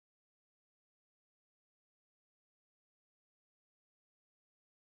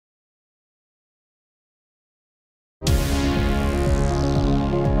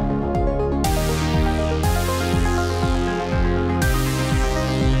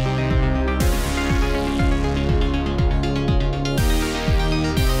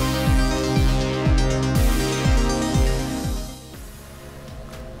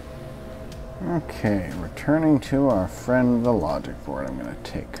returning to our friend the logic board, I'm going to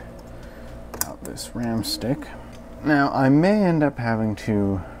take out this RAM stick. Now, I may end up having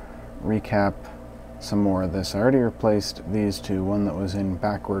to recap some more of this. I already replaced these two, one that was in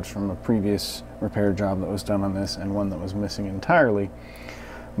backwards from a previous repair job that was done on this, and one that was missing entirely.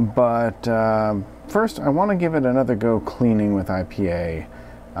 But first, I want to give it another go cleaning with IPA,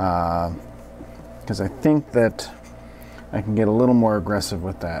 because I think that I can get a little more aggressive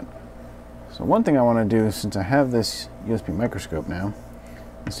with that. So one thing I want to do, since I have this USB microscope now,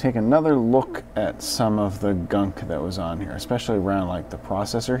 is take another look at some of the gunk that was on here, especially around like the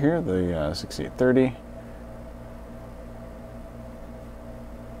processor here, the 6830. You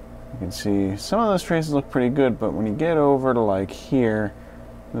can see some of those traces look pretty good, but when you get over to like here,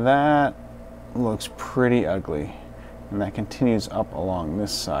 that looks pretty ugly. And that continues up along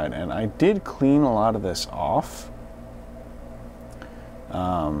this side. And I did clean a lot of this off.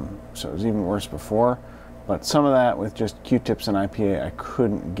 So it was even worse before. But some of that with just Q-tips and IPA, I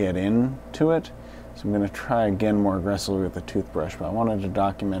couldn't get into it. So I'm going to try again more aggressively with the toothbrush. But I wanted to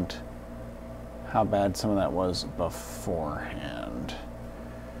document how bad some of that was beforehand.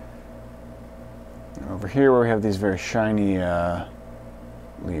 And over here where we have these very shiny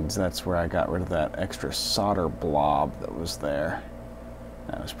leads, that's where I got rid of that extra solder blob that was there.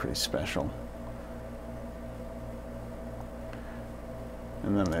 That was pretty special.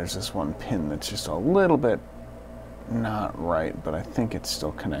 And then there's this one pin that's just a little bit not right, but I think it's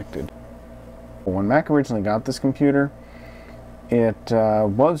still connected. When Mac originally got this computer, it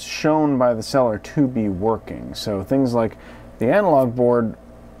was shown by the seller to be working. So things like the analog board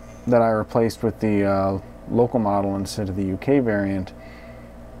that I replaced with the local model instead of the UK variant,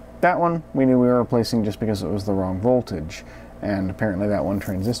 that one we knew we were replacing just because it was the wrong voltage. And apparently that one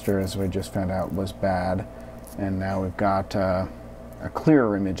transistor, as we just found out, was bad. And now we've got a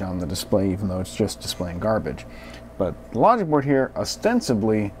clearer image on the display, even though it's just displaying garbage. But the logic board here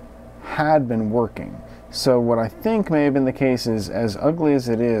ostensibly had been working. So what I think may have been the case is, as ugly as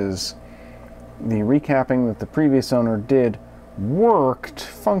it is, the recapping that the previous owner did worked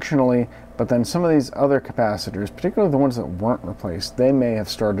functionally, but then some of these other capacitors, particularly the ones that weren't replaced, they may have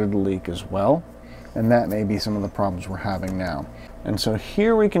started to leak as well. And that may be some of the problems we're having now. And so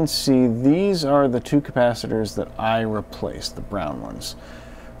here we can see these are the two capacitors that I replaced, the brown ones.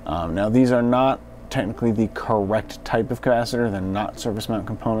 Now these are not technically the correct type of capacitor. They're not surface mount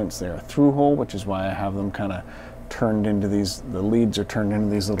components. They are through hole, which is why I have them kind of turned into these, the leads are turned into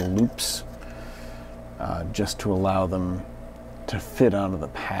these little loops, just to allow them to fit onto the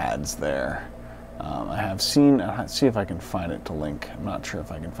pads there. I have seen, I'll see if I can find it to link. I'm not sure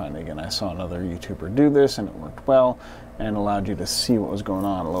if I can find it again. I saw another YouTuber do this and it worked well and allowed you to see what was going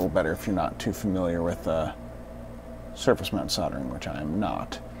on a little better if you're not too familiar with surface mount soldering, which I am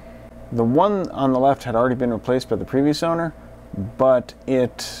not. The one on the left had already been replaced by the previous owner, but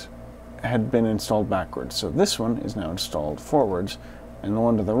it had been installed backwards. So this one is now installed forwards, and the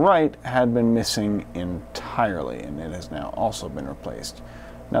one to the right had been missing entirely, and it has now also been replaced.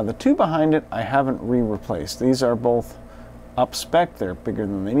 Now the two behind it I haven't re-replaced. These are both up spec, they're bigger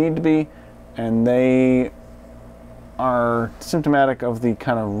than they need to be, and they are symptomatic of the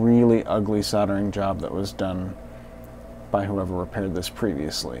kind of really ugly soldering job that was done by whoever repaired this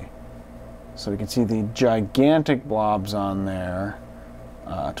previously. So you can see the gigantic blobs on there,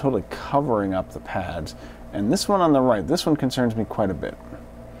 totally covering up the pads. And this one on the right, this one concerns me quite a bit,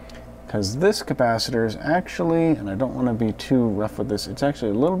 because this capacitor is actually, and I don't want to be too rough with this, it's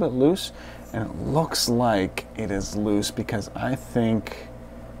actually a little bit loose, and it looks like it is loose because I think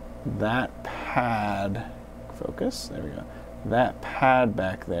that pad, focus, there we go, that pad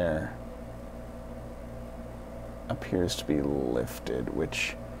back there appears to be lifted,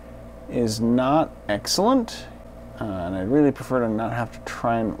 which is not excellent, and I'd really prefer to not have to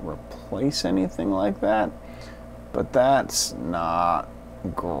try and replace anything like that, but that's not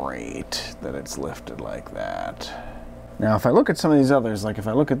great that it's lifted like that. Now if I look at some of these others, like if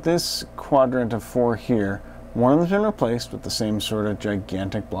I look at this quadrant of 4 here, one of them's been replaced with the same sort of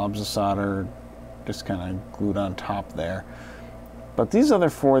gigantic blobs of solder just kind of glued on top there. But these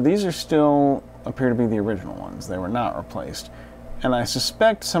other 4, these are still appear to be the original ones. They were not replaced. And I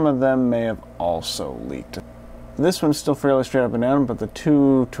suspect some of them may have also leaked. This one's still fairly straight up and down, but the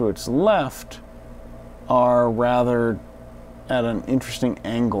two to its left are rather at an interesting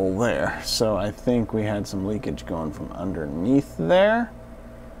angle there. So I think we had some leakage going from underneath there.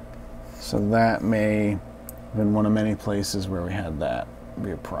 So that may have been one of many places where we had that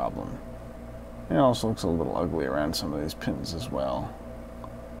be a problem. It also looks a little ugly around some of these pins as well.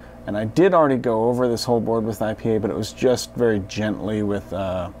 And I did already go over this whole board with IPA, but it was just very gently with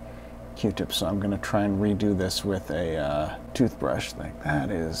Q-tips, so I'm going to try and redo this with a toothbrush. Like that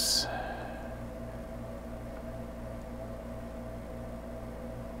is,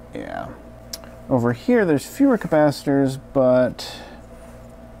 yeah. Over here there's fewer capacitors, but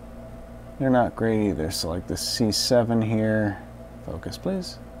they're not great either. So like the C7 here, focus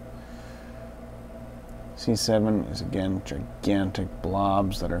please. C7 is again gigantic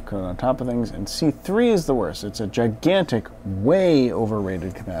blobs that are coated on top of things, and C3 is the worst. It's a gigantic, way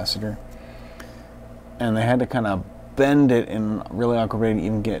overrated capacitor, and they had to kind of bend it in a really awkward way to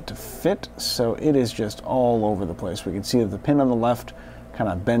even get it to fit, so it is just all over the place. We can see that the pin on the left kind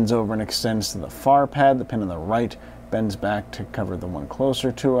of bends over and extends to the far pad. The pin on the right bends back to cover the one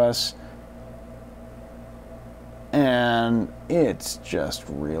closer to us. And it's just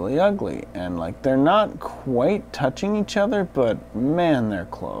really ugly. And like, they're not quite touching each other, but man, they're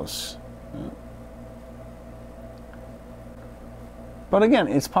close. But again,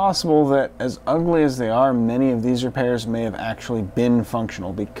 it's possible that as ugly as they are, many of these repairs may have actually been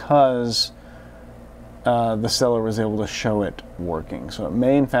functional because the seller was able to show it working. So it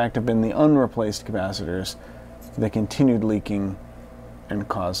may in fact have been the unreplaced capacitors that continued leaking and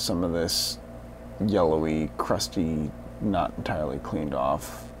caused some of this yellowy, crusty, not entirely cleaned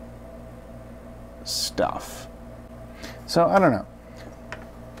off stuff. So I don't know.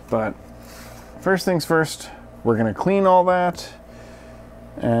 But first things first, we're going to clean all that,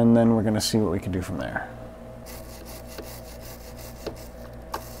 and then we're going to see what we can do from there.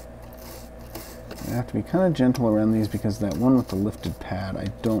 I have to be kind of gentle around these because that one with the lifted pad, I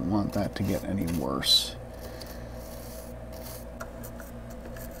don't want that to get any worse.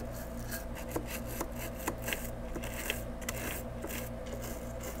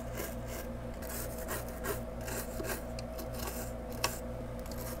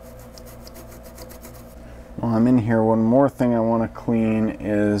 While I'm in here, one more thing I want to clean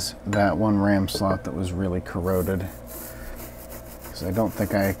is that one RAM slot that was really corroded, because I don't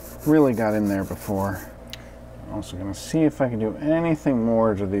think I really got in there before. I'm also going to see if I can do anything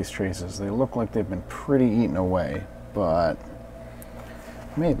more to these traces. They look like they've been pretty eaten away, but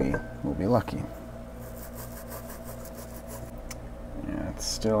maybe we'll be lucky. Yeah, it's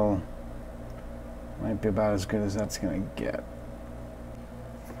still might be about as good as that's going to get.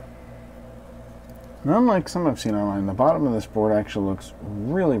 And unlike some I've seen online, the bottom of this board actually looks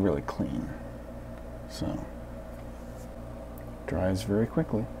really, really clean. So, dries very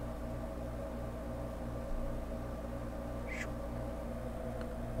quickly.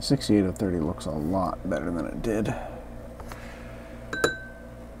 The 6830 looks a lot better than it did.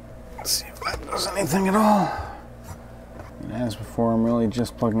 Let's see if that does anything at all. And as before, I'm really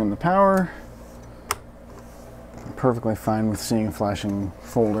just plugging in the power. I'm perfectly fine with seeing a flashing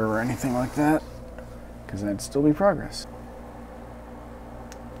folder or anything like that, because that'd still be progress.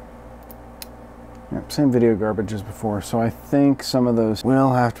 Yep, same video garbage as before, so I think some of those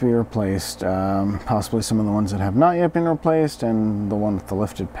will have to be replaced. Possibly some of the ones that have not yet been replaced, and the one with the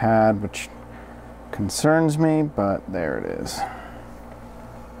lifted pad, which concerns me, but there it is.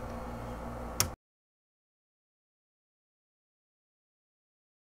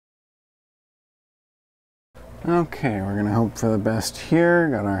 Okay, we're gonna hope for the best here.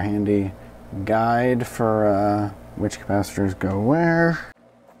 Got our handy guide for which capacitors go where.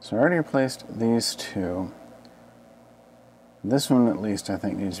 So I already replaced these two. This one at least I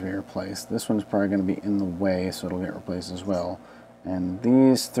think needs to be replaced. This one's probably going to be in the way, so it'll get replaced as well. And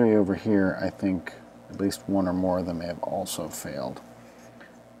these three over here, I think at least one or more of them may have also failed.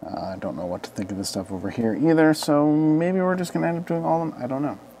 I don't know what to think of this stuff over here either, so maybe we're just going to end up doing all of them. I don't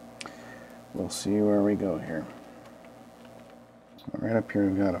know. We'll see where we go here. So right up here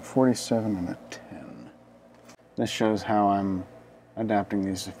we've got a 47 and a 10. This shows how I'm adapting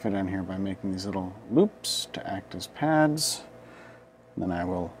these to fit on here by making these little loops to act as pads. Then I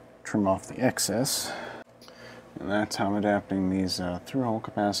will trim off the excess. And that's how I'm adapting these through-hole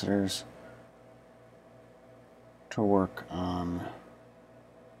capacitors to work on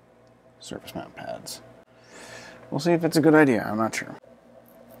surface mount pads. We'll see if it's a good idea, I'm not sure.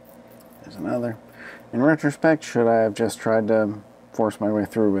 There's another. In retrospect, should I have just tried to force my way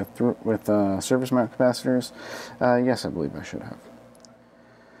through with surface mount capacitors? Yes, I believe I should have.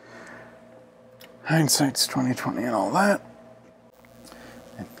 Hindsight's 20/20 and all that.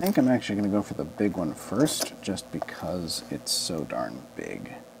 I think I'm actually going to go for the big one first, just because it's so darn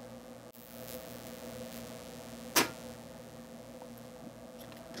big.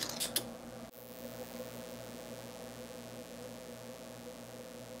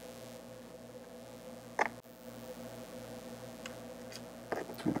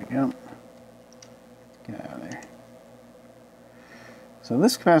 There we go. Get out of there. So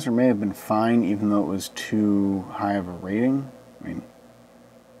this capacitor may have been fine even though it was too high of a rating. I mean,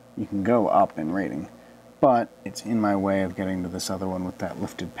 you can go up in rating, but it's in my way of getting to this other one with that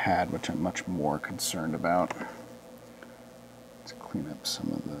lifted pad, which I'm much more concerned about. Let's clean up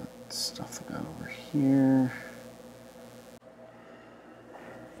some of the stuff that got over here.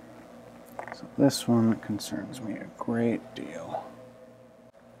 So this one concerns me a great deal.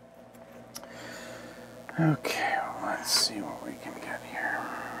 Okay, well, let's see what we can get here.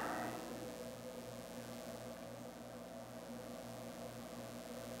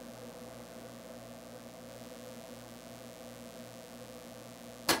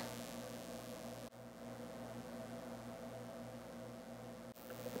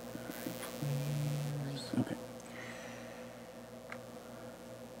 Okay.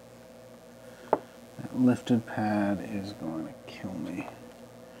 That lifted pad is going to kill me.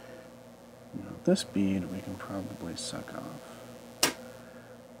 Now, this bead we can probably suck off.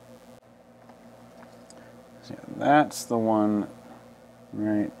 So yeah, that's the one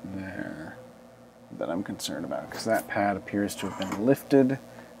right there that I'm concerned about, because that pad appears to have been lifted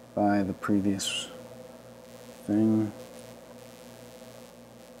by the previous thing.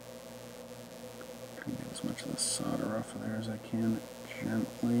 Try to get as much of the solder off of there as I can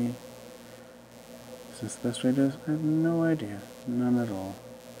gently. Is this the best way to do this? I have no idea. None at all.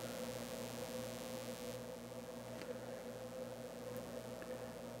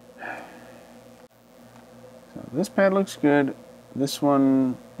 So this pad looks good. This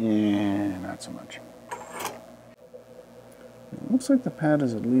one, yeah, not so much. It looks like the pad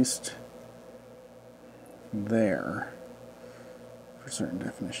is at least there for certain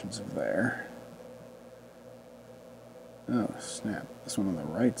definitions of there. Oh, snap. This one on the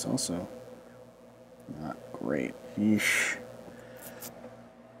right's also not great. Yeesh.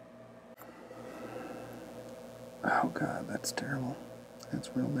 Oh god, that's terrible. That's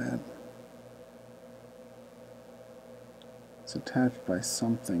real bad. It's attached by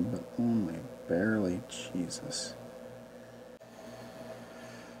something, but only barely. Jesus.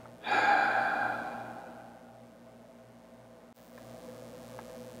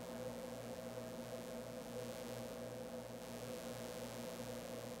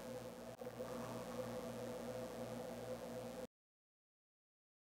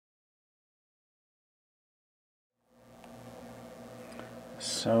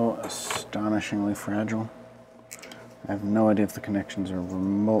 So astonishingly fragile. I have no idea if the connections are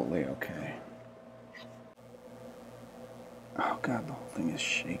remotely okay. Oh god, the whole thing is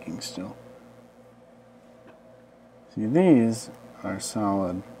shaking still. See, these are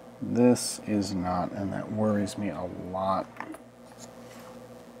solid. This is not, and that worries me a lot.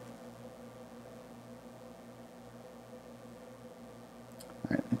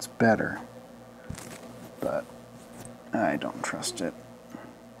 Alright, it's better, but I don't trust it.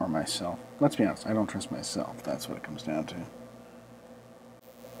 Or myself. Let's be honest, I don't trust myself. That's what it comes down to.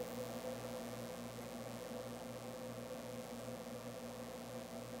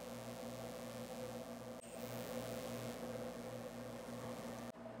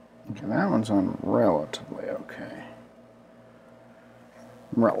 Okay, that one's on relatively okay.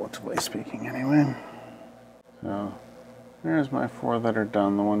 Relatively speaking, anyway. So, there's my four that are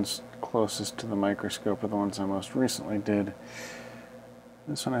done. The ones closest to the microscope are the ones I most recently did.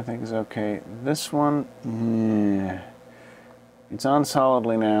 This one I think is okay. This one, yeah. It's on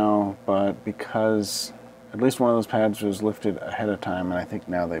solidly now, but because at least one of those pads was lifted ahead of time, and I think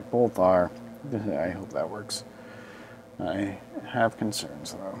now they both are, I hope that works. I have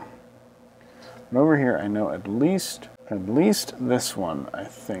concerns though. But over here I know at least this one I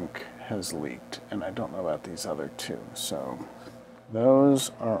think has leaked, and I don't know about these other two. So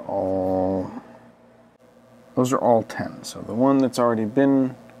those are all 10. So the one that's already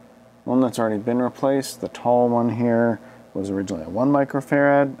been replaced, the tall one here, was originally a 1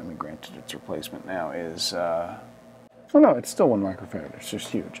 microfarad. I mean, granted, its replacement now is oh no, it's still 1 microfarad. It's just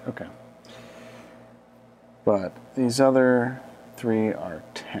huge. Okay. But these other three are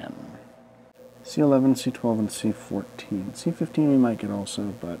 10. C11, C12, and C14. C15 we might get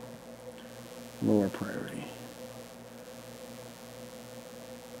also, but lower priority.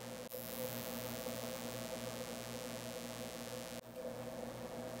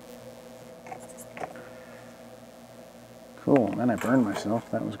 Cool, and then I burned myself.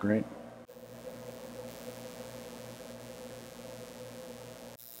 That was great.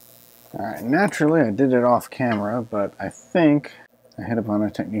 Alright, naturally I did it off camera, but I think I hit upon a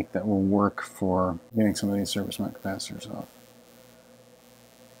technique that will work for getting some of these service mount capacitors off.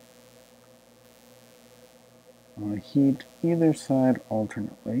 I'll heat either side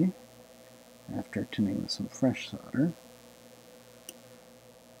alternately after tinning with some fresh solder.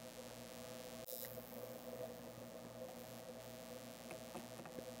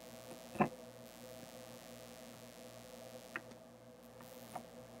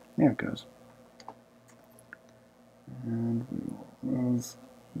 There it goes. And we will move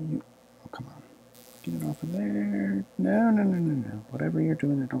you. Oh, come on. Get it off of there. No, no, no, no, no. Whatever you're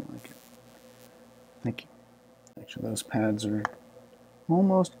doing, I don't like it. Thank you. Actually, those pads are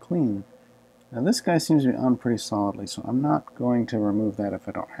almost clean. Now this guy seems to be on pretty solidly, so I'm not going to remove that if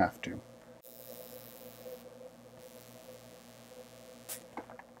I don't have to.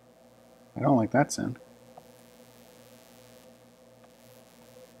 I don't like that sound.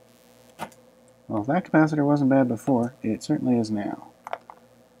 Well, if that capacitor wasn't bad before, it certainly is now.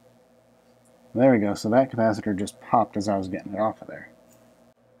 There we go, so that capacitor just popped as I was getting it off of there.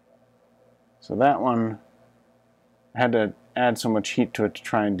 So that one, I had to add so much heat to it to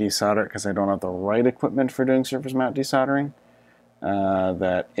try and desolder it because I don't have the right equipment for doing surface mount desoldering,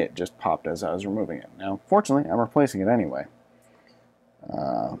 that it just popped as I was removing it. Now, fortunately, I'm replacing it anyway.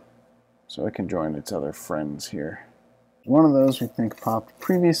 So it can join its other friends here. One of those we think popped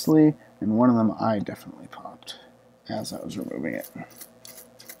previously, and one of them I definitely popped as I was removing it.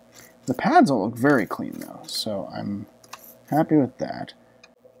 The pads all look very clean though, so I'm happy with that.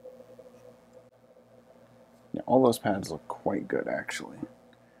 Yeah, all those pads look quite good actually.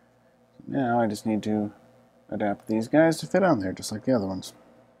 Now I just need to adapt these guys to fit on there just like the other ones.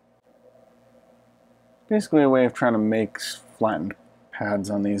 Basically a way of trying to make flattened pads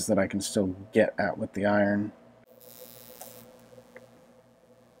on these that I can still get at with the iron.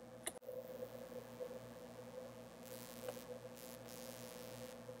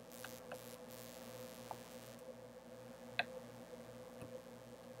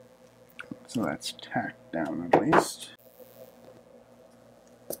 So that's tacked down at least.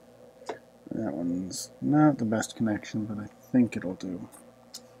 That one's not the best connection, but I think it'll do.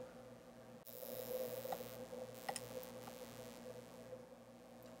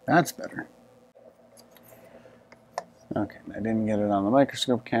 That's better. Okay, I didn't get it on the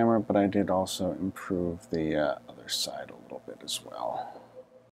microscope camera, but I did also improve the other side a little bit as well.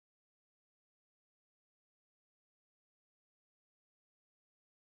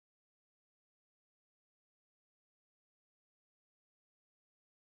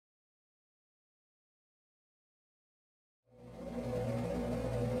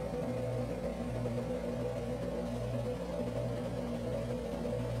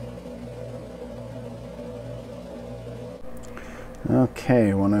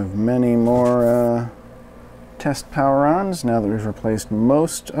 Okay, one of many more test power-ons now that we've replaced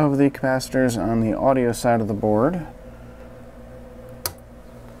most of the capacitors on the audio side of the board.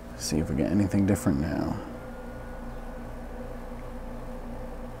 Let's see if we get anything different now.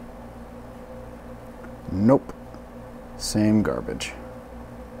 Nope. Same garbage.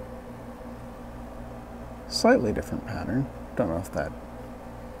 Slightly different pattern. Don't know if that's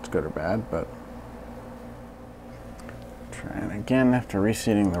good or bad, but trying again after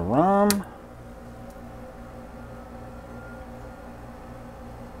reseating the ROM.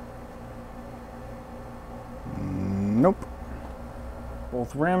 Nope.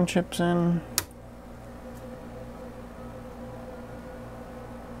 Both RAM chips in.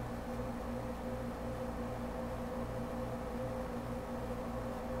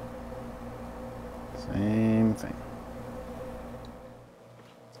 Same thing.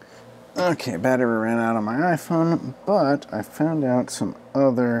 Okay, battery ran out on my iPhone, but I found out some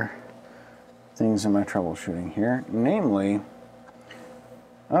other things in my troubleshooting here. Namely,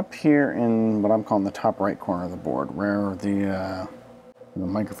 up here in what I'm calling the top right corner of the board, where the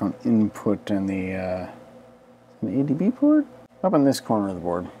microphone input and the ADB port? Up in this corner of the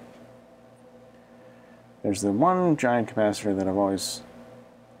board, there's the one giant capacitor that I've always,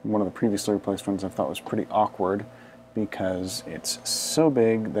 one of the previously replaced ones I thought was pretty awkward because it's so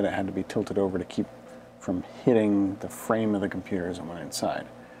big that it had to be tilted over to keep from hitting the frame of the computer as it went inside.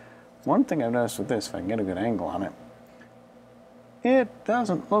 One thing I've noticed with this, if I can get a good angle on it, it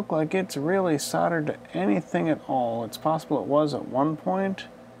doesn't look like it's really soldered to anything at all. It's possible it was at one point,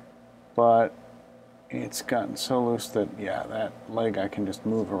 but it's gotten so loose that, yeah, that leg I can just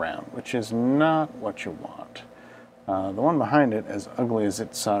move around, which is not what you want. The one behind it, as ugly as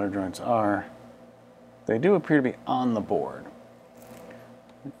its solder joints are, they do appear to be on the board.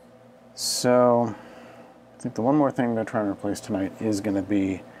 So I think the one more thing I'm going to try and replace tonight is going to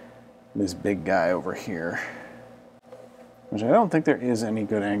be this big guy over here, which I don't think there is any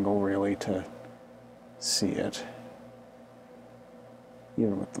good angle really to see it,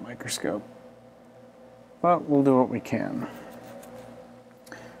 even with the microscope. But we'll do what we can.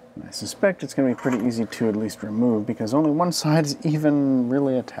 And I suspect it's going to be pretty easy to at least remove because only one side is even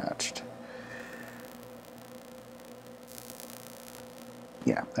really attached.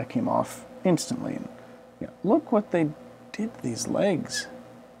 Yeah, that came off instantly. And yeah, look what they did to these legs.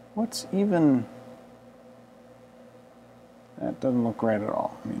 What's even... That doesn't look right at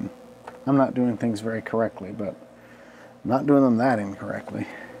all. I mean, I'm not doing things very correctly, but I'm not doing them that incorrectly.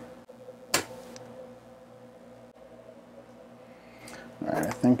 Alright,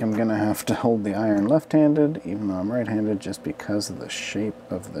 I think I'm gonna have to hold the iron left-handed, even though I'm right-handed, just because of the shape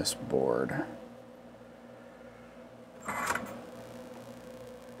of this board.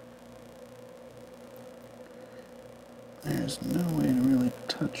 There's no way to really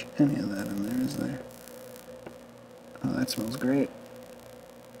touch any of that in there, is there? Oh, that smells great.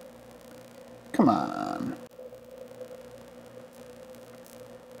 Come on.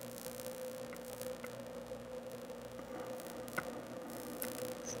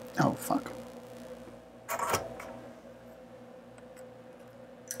 Oh, fuck.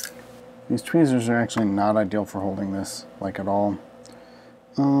 These tweezers are actually not ideal for holding this, like, at all.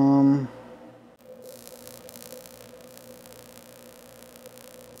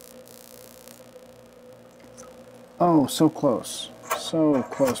 Oh, so close. So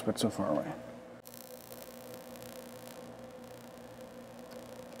close, but so far away.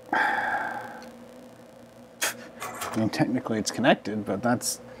 I mean, technically it's connected, but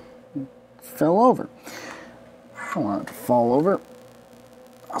that's... fell over. I don't want it to fall over.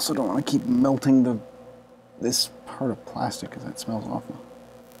 I also don't want to keep melting this part of plastic, because that smells awful.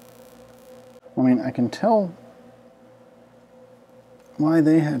 I mean, I can tell why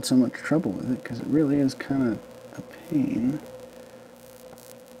they had so much trouble with it, because it really is kind of a pain.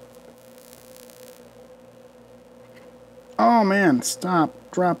 Oh man, stop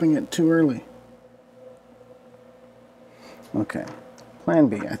dropping it too early. Okay, plan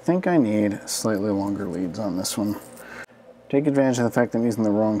B. I think I need slightly longer leads on this one. Take advantage of the fact that I'm using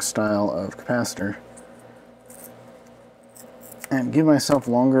the wrong style of capacitor and give myself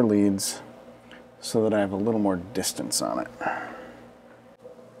longer leads so that I have a little more distance on it.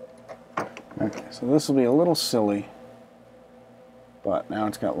 Okay, so this will be a little silly, but now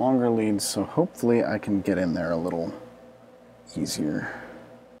it's got longer leads, so hopefully I can get in there a little easier.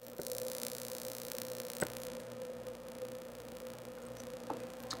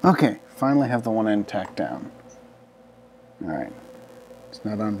 Okay, finally have the one end tacked down. Alright, it's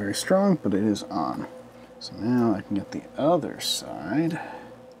not on very strong, but it is on. So now I can get the other side.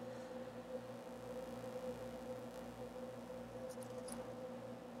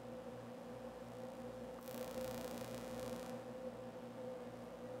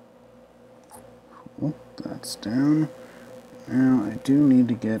 Cool, that's down. Now I do need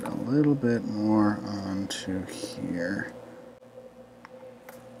to get a little bit more onto here,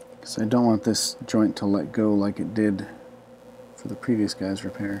 because I don't want this joint to let go like it did for the previous guy's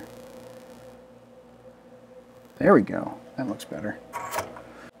repair. There we go. That looks better.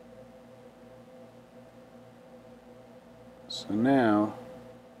 So now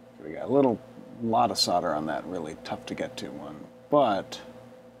we got a lot of solder on that really tough to get to one, but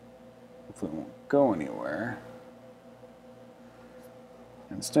hopefully it won't go anywhere.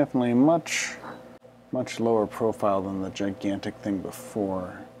 And it's definitely much lower profile than the gigantic thing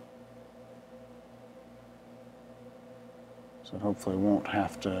before. So it hopefully won't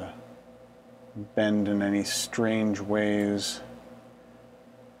have to bend in any strange ways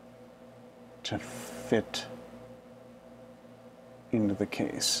to fit into the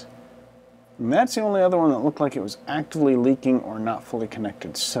case. And that's the only other one that looked like it was actively leaking or not fully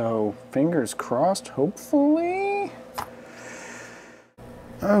connected. So fingers crossed, hopefully.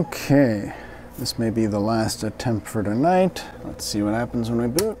 Okay, this may be the last attempt for tonight. Let's see what happens when we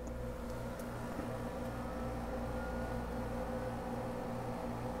boot.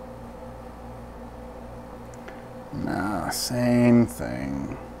 Nah, same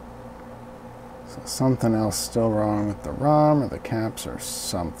thing. So something else still wrong with the ROM or the caps or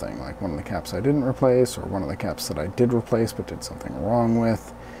something. Like one of the caps I didn't replace or one of the caps that I did replace but did something wrong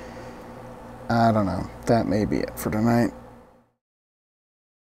with. I don't know. That may be it for tonight.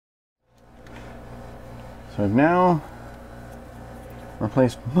 So I've now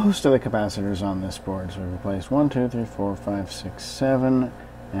replaced most of the capacitors on this board. So we've replaced 1, 2, 3, 4, 5, 6, 7,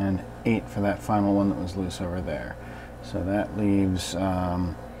 and 8 for that final one that was loose over there. So that leaves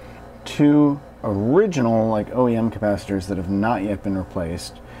 2 original like OEM capacitors that have not yet been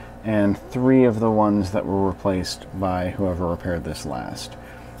replaced, and 3 of the ones that were replaced by whoever repaired this last.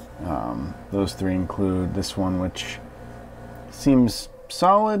 Those 3 include this one, which seems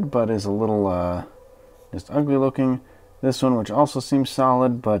solid but is a little just ugly looking. This one, which also seems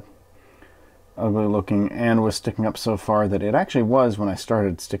solid but ugly looking and was sticking up so far that it actually was, when I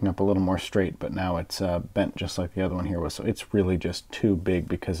started, sticking up a little more straight, but now it's bent just like the other one here was. So it's really just too big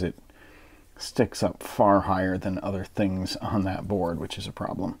because it sticks up far higher than other things on that board, which is a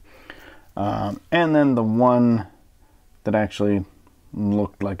problem. And then the one that actually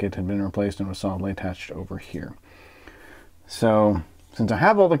looked like it had been replaced and was solidly attached over here. So since I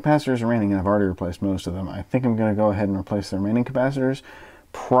have all the capacitors remaining and I've already replaced most of them, I think I'm going to go ahead and replace the remaining capacitors,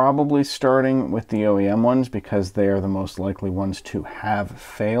 probably starting with the OEM ones because they are the most likely ones to have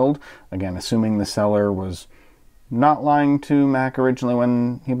failed. Again, assuming the seller was not lying to Mac originally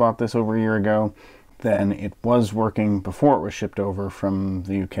when he bought this over a year ago, then it was working before it was shipped over from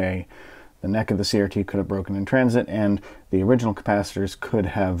the UK. The neck of the CRT could have broken in transit, and the original capacitors could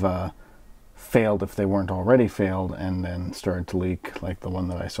have failed if they weren't already failed and then started to leak like the one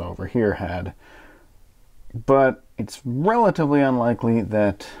that I saw over here had. But it's relatively unlikely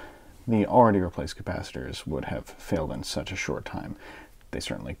that the already replaced capacitors would have failed in such a short time. They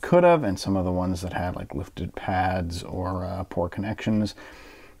certainly could have, and some of the ones that had like lifted pads or poor connections,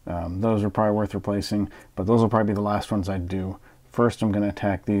 those are probably worth replacing, but those will probably be the last ones I'd do. First, I'm going to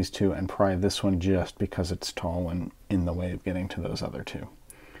attack these two and pry this one just because it's tall and in the way of getting to those other two.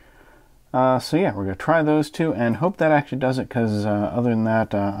 So yeah, we're going to try those two and hope that actually does it, because other than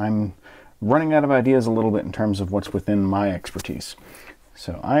that, I'm running out of ideas a little bit in terms of what's within my expertise.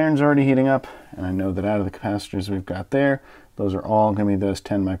 So iron's already heating up, and I know that out of the capacitors we've got there, those are all going to be those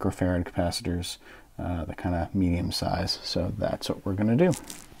 10 microfarad capacitors, the kind of medium size. So that's what we're going to do.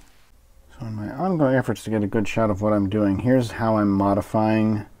 So in my ongoing efforts to get a good shot of what I'm doing, here's how I'm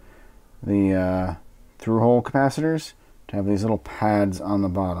modifying the through-hole capacitors to have these little pads on the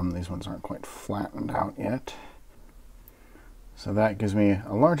bottom. These ones aren't quite flattened out yet. So that gives me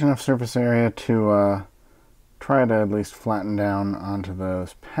a large enough surface area to try to at least flatten down onto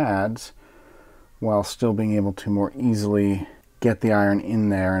those pads while still being able to more easily get the iron in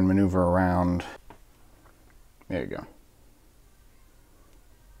there and maneuver around. There you go.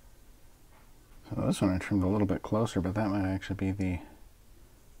 So this one I trimmed a little bit closer, but that might actually be the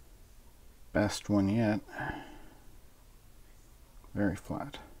best one yet. Very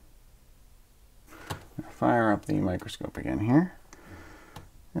flat. I'll fire up the microscope again here,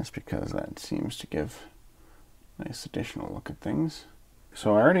 just because that seems to give a nice additional look at things.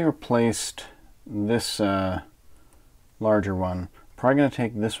 So I already replaced this larger one. Probably going to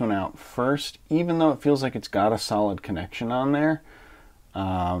take this one out first, even though it feels like it's got a solid connection on there.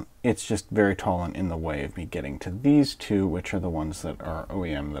 It's just very tall and in the way of me getting to these two, which are the ones that are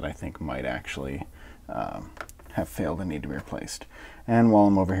OEM that I think might actually have failed and need to be replaced. And while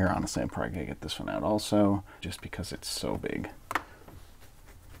I'm over here, honestly, I'm probably going to get this one out also, just because it's so big.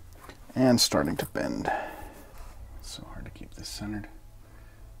 And starting to bend. It's so hard to keep this centered.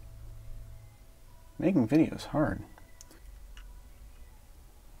 Making videos hard.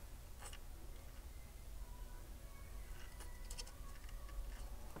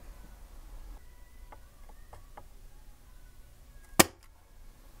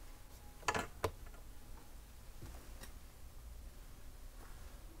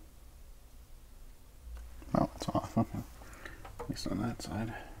 Oh, it's off. Okay. At least on that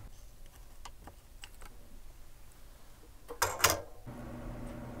side.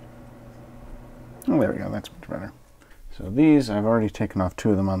 Oh, there we go. That's much better. So these, I've already taken off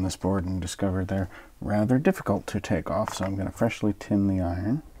two of them on this board and discovered they're rather difficult to take off. So I'm going to freshly tin the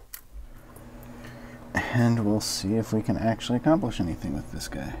iron. And we'll see if we can actually accomplish anything with this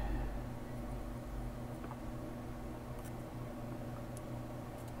guy.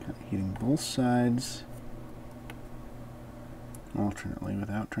 Kind of heating both sides alternately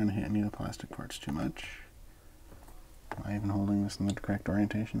without trying to hit any of the plastic parts too much. Am I even holding this in the correct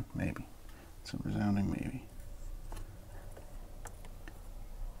orientation? Maybe. It's a resounding maybe.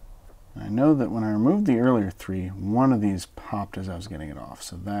 I know that when I removed the earlier three, one of these popped as I was getting it off,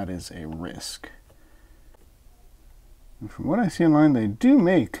 so that is a risk. And from what I see online, they do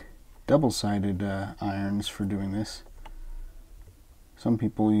make double-sided irons for doing this. Some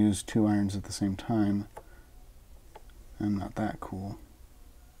people use two irons at the same time. I'm not that cool.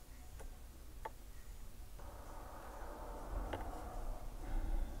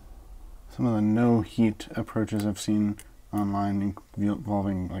 Some of the no heat approaches I've seen online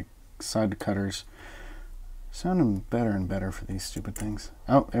involving like side cutters sounding better and better for these stupid things.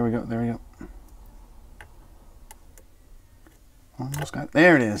 Oh, there we go, there we go. Almost got,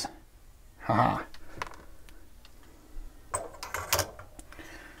 there it is. Haha.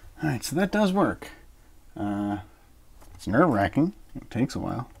 Alright, so that does work. It's nerve-wracking. It takes a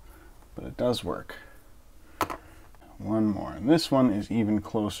while, but it does work. One more. And this one is even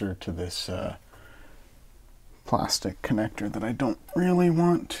closer to this plastic connector that I don't really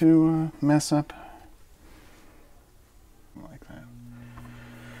want to mess up. Like that.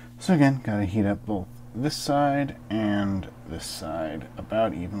 So again, gotta heat up both this side and this side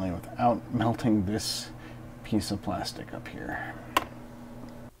about evenly without melting this piece of plastic up here.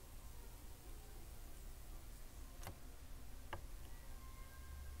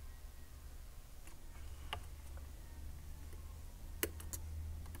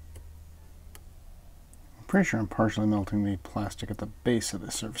 I'm pretty sure I'm partially melting the plastic at the base of the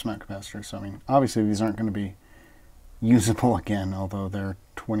surface mount capacitor, so I mean, obviously these aren't going to be usable again, although they're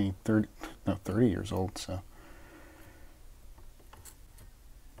 30 years old, so.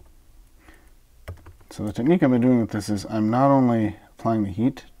 So the technique I've been doing with this is I'm not only applying the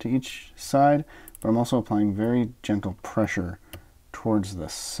heat to each side, but I'm also applying very gentle pressure towards the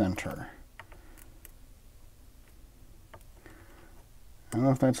center. I don't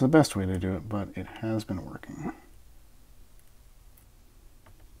know if that's the best way to do it, but it has been working.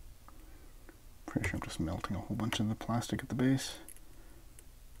 Pretty sure I'm just melting a whole bunch of the plastic at the base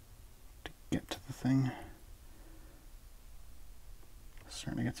to get to the thing.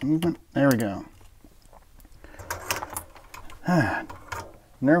 Starting to get some movement. There we go.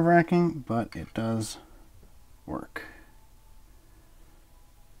 Nerve-wracking, but it does work.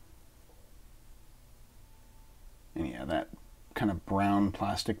 And yeah, that kind of brown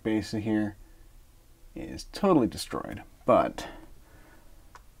plastic base here is totally destroyed, but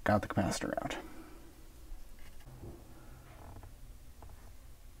got the capacitor out.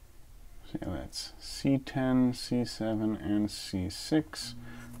 So yeah, that's C10, C7, and C6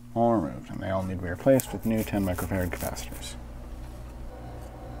 all removed, and they all need to be replaced with new 10 microfarad capacitors.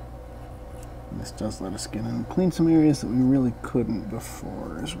 And this does let us get in and clean some areas that we really couldn't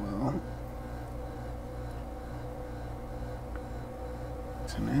before as well.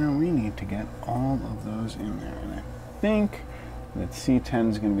 So now we need to get all of those in there, and I think that C10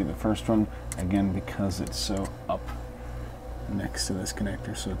 is going to be the first one, again because it's so up next to this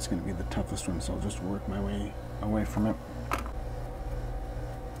connector, so it's going to be the toughest one, so I'll just work my way away from it.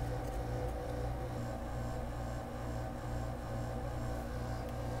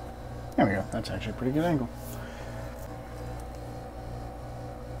 There we go, that's actually a pretty good angle.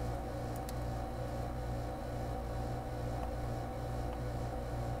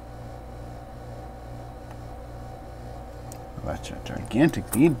 That's a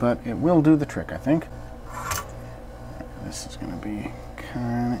gigantic bead, but it will do the trick, I think. This is going to be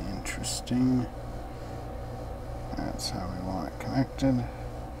kind of interesting. That's how we want it connected.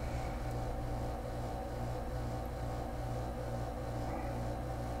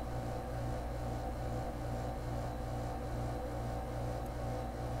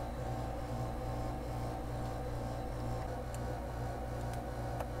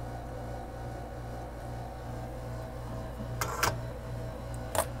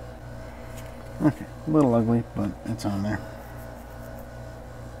 Okay, a little ugly, but it's on there.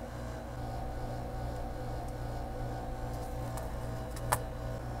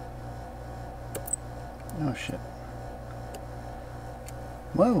 Oh shit.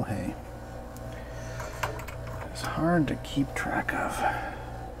 Whoa, hey. It's hard to keep track of.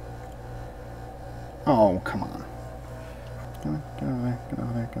 Oh, come on. Get over there, get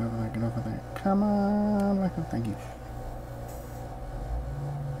over there, get over there, get over there. Come on, Michael, thank you.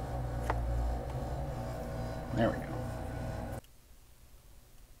 There we go.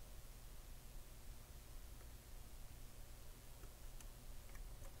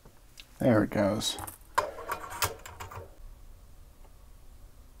 There it goes.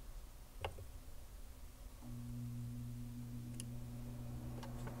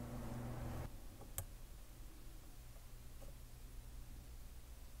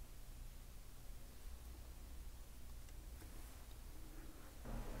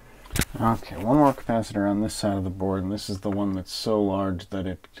 Okay, one more capacitor on this side of the board, and this is the one that's so large that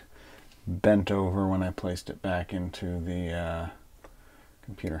it bent over when I placed it back into the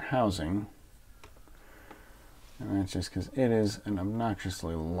computer housing. And that's just because it is an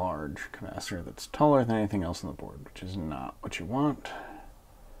obnoxiously large capacitor that's taller than anything else on the board, which is not what you want,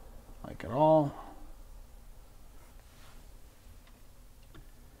 like at all.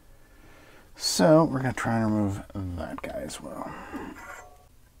 So we're going to try and remove that guy as well.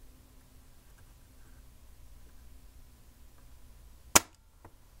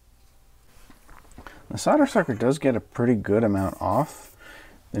 The solder sucker does get a pretty good amount off.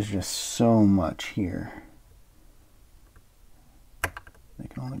 There's just so much here. They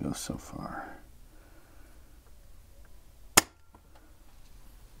can only go so far.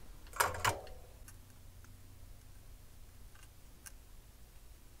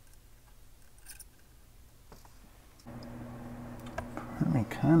 Part of me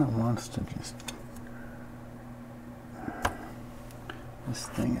kind of wants to just This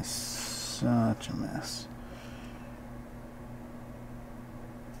thing is such a mess.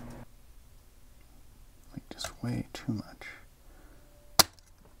 Like, just way too much.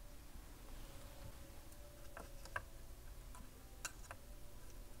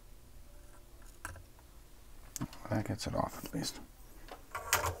 That gets it off at least.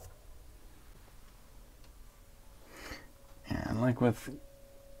 And like with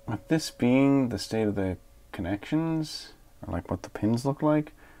this being the state of the connections, or like what the pins look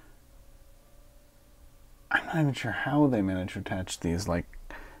like, I'm not even sure how they managed to attach these. Like,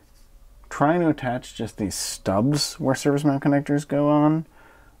 trying to attach just these stubs where surface mount connectors go on,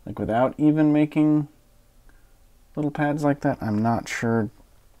 like without even making little pads like that, I'm not sure.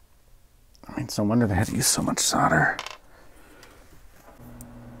 I mean, it's no wonder they had to use so much solder.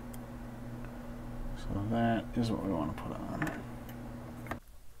 So that is what we want to put on.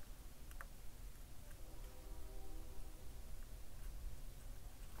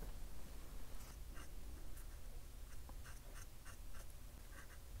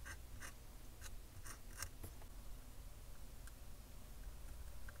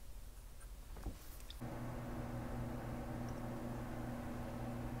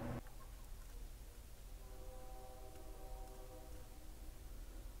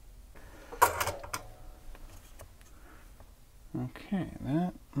 Okay,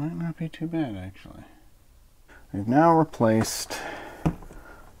 that might not be too bad, actually. We've now replaced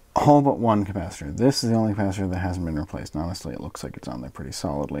all but one capacitor. This is the only capacitor that hasn't been replaced. And honestly, it looks like it's on there pretty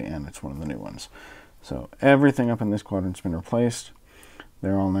solidly, and it's one of the new ones. So everything up in this quadrant's been replaced.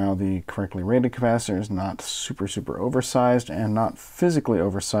 They're all now the correctly rated capacitors, not super, super oversized, and not physically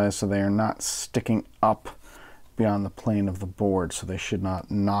oversized, so they are not sticking up beyond the plane of the board, so they should not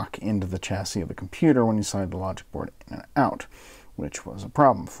knock into the chassis of the computer when you slide the logic board in and out, which was a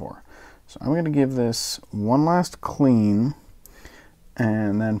problem before. So I'm going to give this one last clean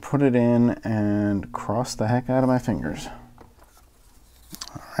and then put it in and cross the heck out of my fingers.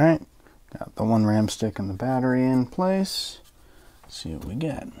 Alright, got the one RAM stick and the battery in place. Let's see what we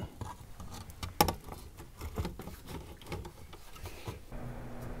get.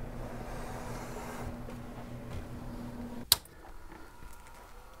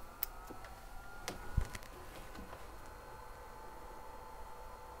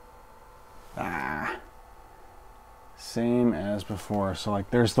 Same as before. So like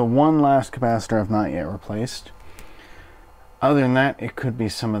there's the one last capacitor I've not yet replaced. Other than that, it could be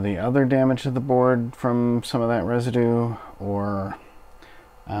some of the other damage to the board from some of that residue, or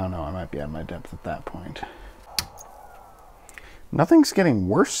I don't know, I might be out of my depth at that point. Nothing's getting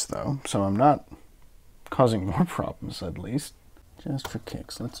worse though, so I'm not causing more problems at least. Just for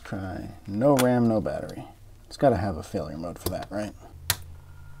kicks, let's try no RAM, no battery. It's got to have a failure mode for that, right?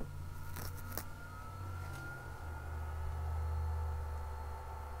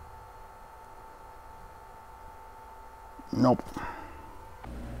 Nope.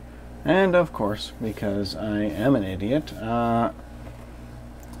 And of course, because I am an idiot, I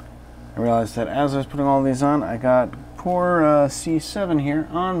realized that as I was putting all these on, I got poor C7 here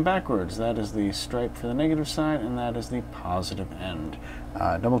on backwards. That is the stripe for the negative side, and that is the positive end.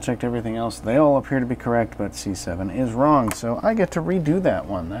 Double checked everything else. They all appear to be correct, but C7 is wrong, so I get to redo that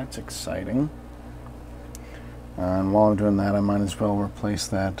one. That's exciting. And while I'm doing that, I might as well replace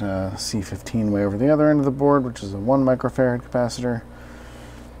that C15 way over the other end of the board, which is a 1 microfarad capacitor.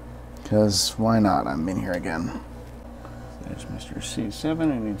 Because why not? I'm in here again. There's Mr.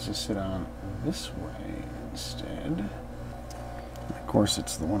 C7, who needs to sit on this way instead. Of course,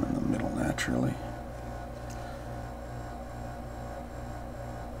 it's the one in the middle, naturally.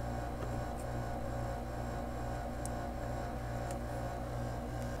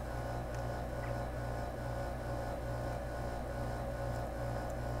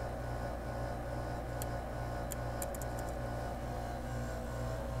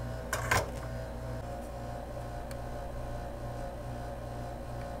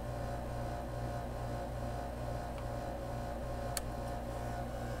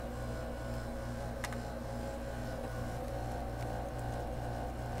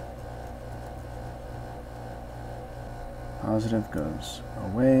 Positive goes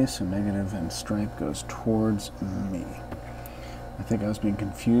away, so negative and stripe goes towards me. I think I was being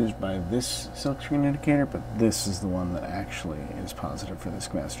confused by this silkscreen indicator, but this is the one that actually is positive for this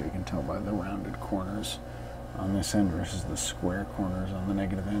capacitor. You can tell by the rounded corners on this end versus the square corners on the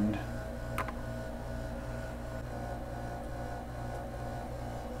negative end.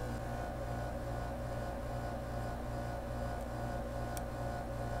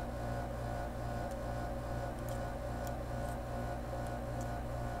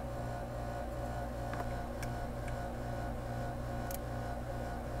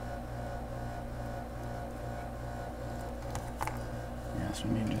 So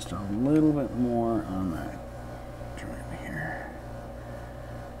we need just a little bit more on that joint here.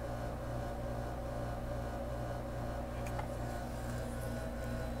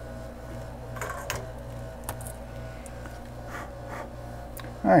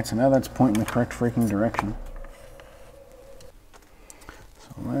 Alright, so now that's pointing the correct freaking direction.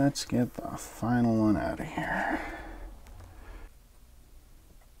 So let's get the final one out of here.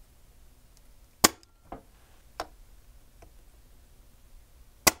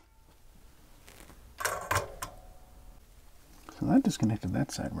 So that disconnected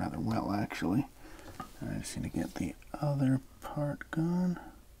that side rather well, actually. I just need to get the other part gone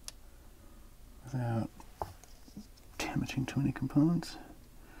without damaging too many components.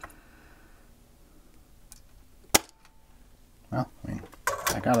 Well, I mean,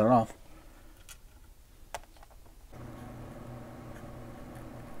 I got it off.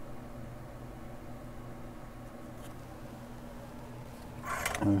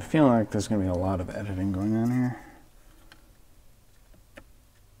 I'm feeling like there's going to be a lot of editing going on here.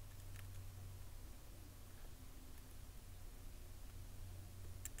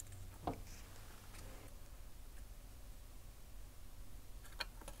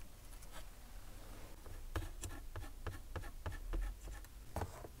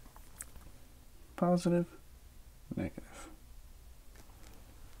 Positive, negative.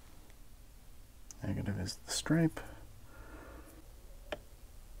 Negative is the stripe.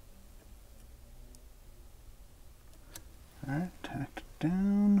 Alright, tacked it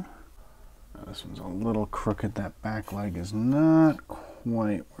down. Now this one's a little crooked. That back leg is not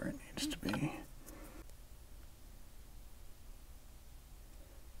quite where it needs to be.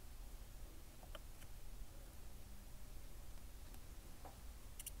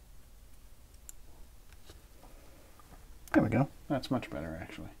 There we go. That's much better,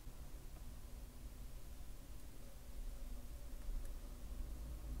 actually.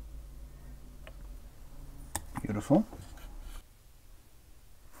 Beautiful.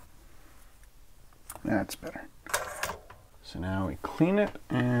 That's better. So now we clean it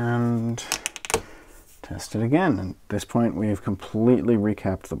and test it again. And at this point, we've completely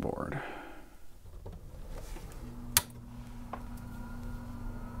recapped the board.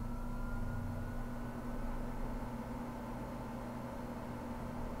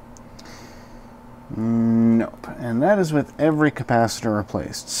 Nope, and that is with every capacitor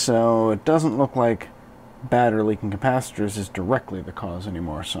replaced, so it doesn't look like bad or leaking capacitors is directly the cause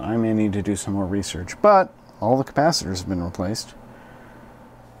anymore, so I may need to do some more research, but all the capacitors have been replaced.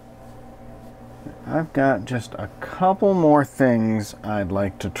 I've got just a couple more things I'd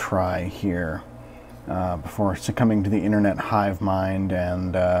like to try here before succumbing to the internet hive mind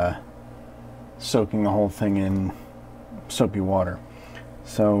and soaking the whole thing in soapy water.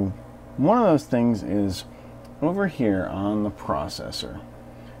 So one of those things is over here on the processor.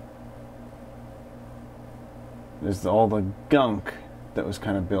 There's all the gunk that was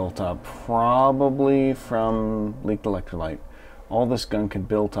kind of built up, probably from leaked electrolyte. All this gunk had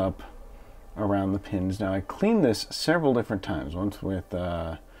built up around the pins. Now I cleaned this several different times, once with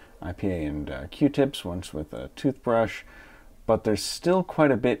IPA and Q-tips, once with a toothbrush, but there's still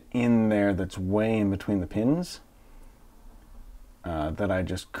quite a bit in there that's way in between the pins. That I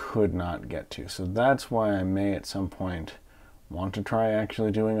just could not get to. So that's why I may at some point want to try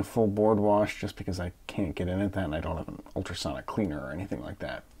actually doing a full board wash, just because I can't get in at that and I don't have an ultrasonic cleaner or anything like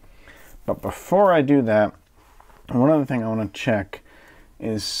that. But before I do that, one other thing I want to check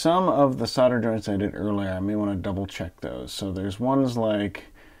is some of the solder joints I did earlier. I may want to double check those. So there's ones like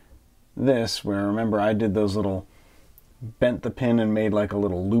this where, remember, I did those little, bent the pin and made like a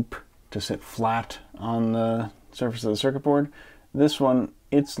little loop to sit flat on the surface of the circuit board. This one,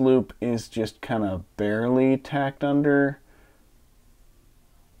 its loop is just kind of barely tacked under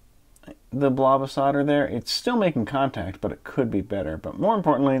the blob of solder there. It's still making contact, but it could be better. But more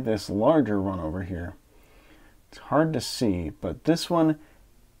importantly, this larger one over here, it's hard to see, but this one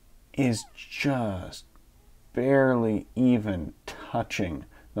is just barely even touching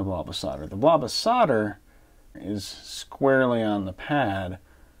the blob of solder. The blob of solder is squarely on the pad,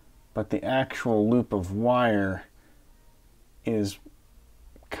 but the actual loop of wire is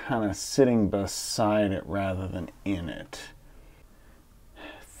kind of sitting beside it rather than in it.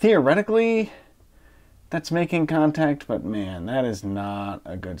 Theoretically, that's making contact, but man, that is not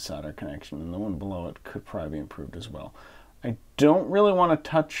a good solder connection, and the one below it could probably be improved as well. I don't really want to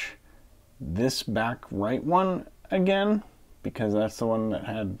touch this back right one again, because that's the one that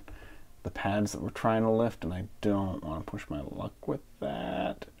had the pads that we're trying to lift, and I don't want to push my luck with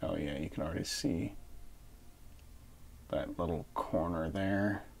that. Oh yeah, you can already see that little corner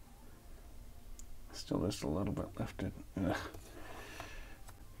there. Still just a little bit lifted. Ugh.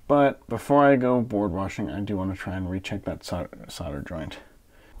 But before I go board washing, I do want to try and recheck that solder joint.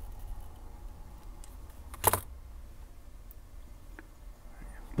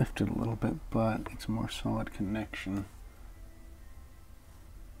 Lifted a little bit, but it's a more solid connection.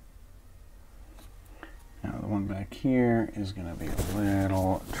 Now the one back here is going to be a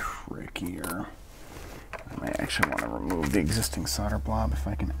little trickier. I may actually want to remove the existing solder blob if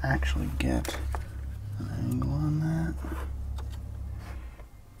I can actually get an angle on that.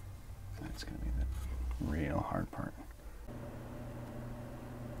 That's going to be the real hard part.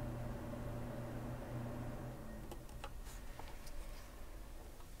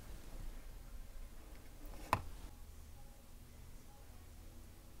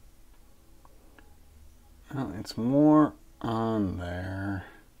 Well, it's more on there.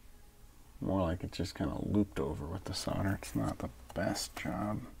 More like it just kind of looped over with the solder. It's not the best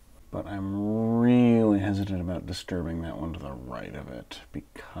job. But I'm really hesitant about disturbing that one to the right of it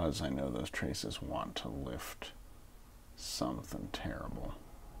because I know those traces want to lift something terrible.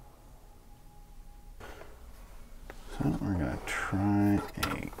 So we're going to try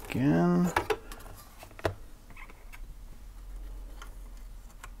again.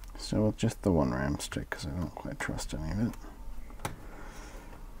 So with just the one ram stick, because I don't quite trust any of it.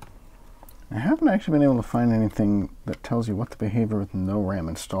 I haven't actually been able to find anything that tells you what the behavior with no ram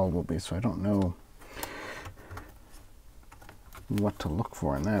installed will be, so I don't know what to look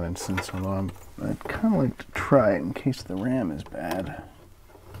for in that instance, although I'd kind of like to try it in case the ram is bad.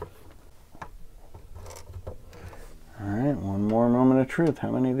 Alright, one more moment of truth.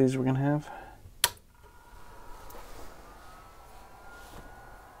 How many of these we're going to have?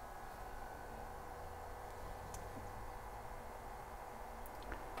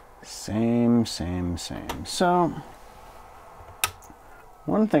 Same. So,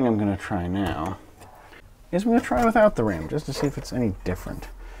 one thing I'm going to try now is I'm going to try without the ram, just to see if it's any different.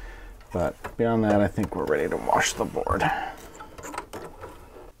 But beyond that, I think we're ready to wash the board.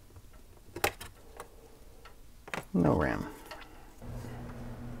 No ram.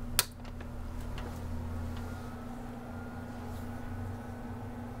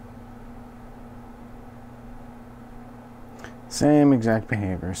 Same exact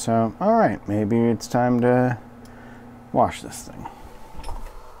behavior. So, alright, maybe it's time to wash this thing.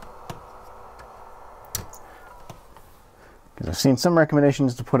 Because I've seen some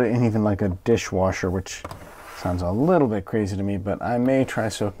recommendations to put it in even like a dishwasher, which sounds a little bit crazy to me, but I may try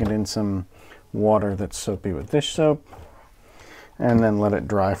soaking it in some water that's soapy with dish soap, and then let it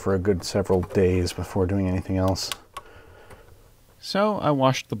dry for a good several days before doing anything else. So I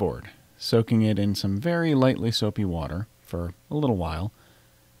washed the board, soaking it in some very lightly soapy water for a little while,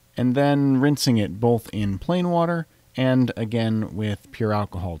 and then rinsing it both in plain water and again with pure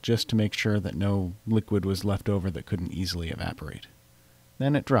alcohol, just to make sure that no liquid was left over that couldn't easily evaporate.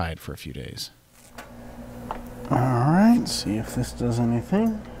 Then it dried for a few days. Alright, see if this does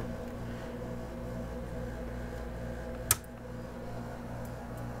anything.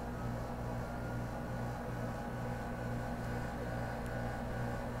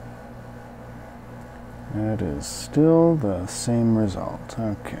 That is still the same result.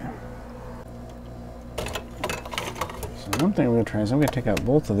 Okay. So one thing I'm going to try is I'm going to take out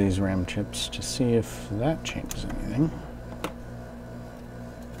both of these RAM chips to see if that changes anything.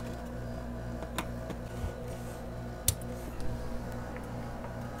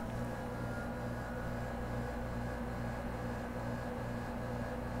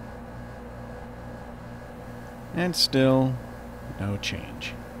 And still no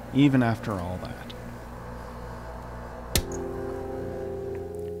change, even after all that.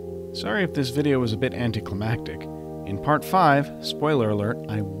 Sorry if this video was a bit anticlimactic. In part 5, spoiler alert,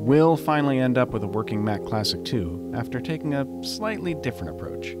 I will finally end up with a working Mac Classic II after taking a slightly different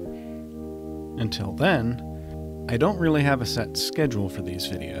approach. Until then, I don't really have a set schedule for these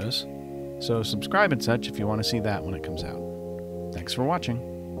videos, so subscribe and such if you want to see that when it comes out. Thanks for watching.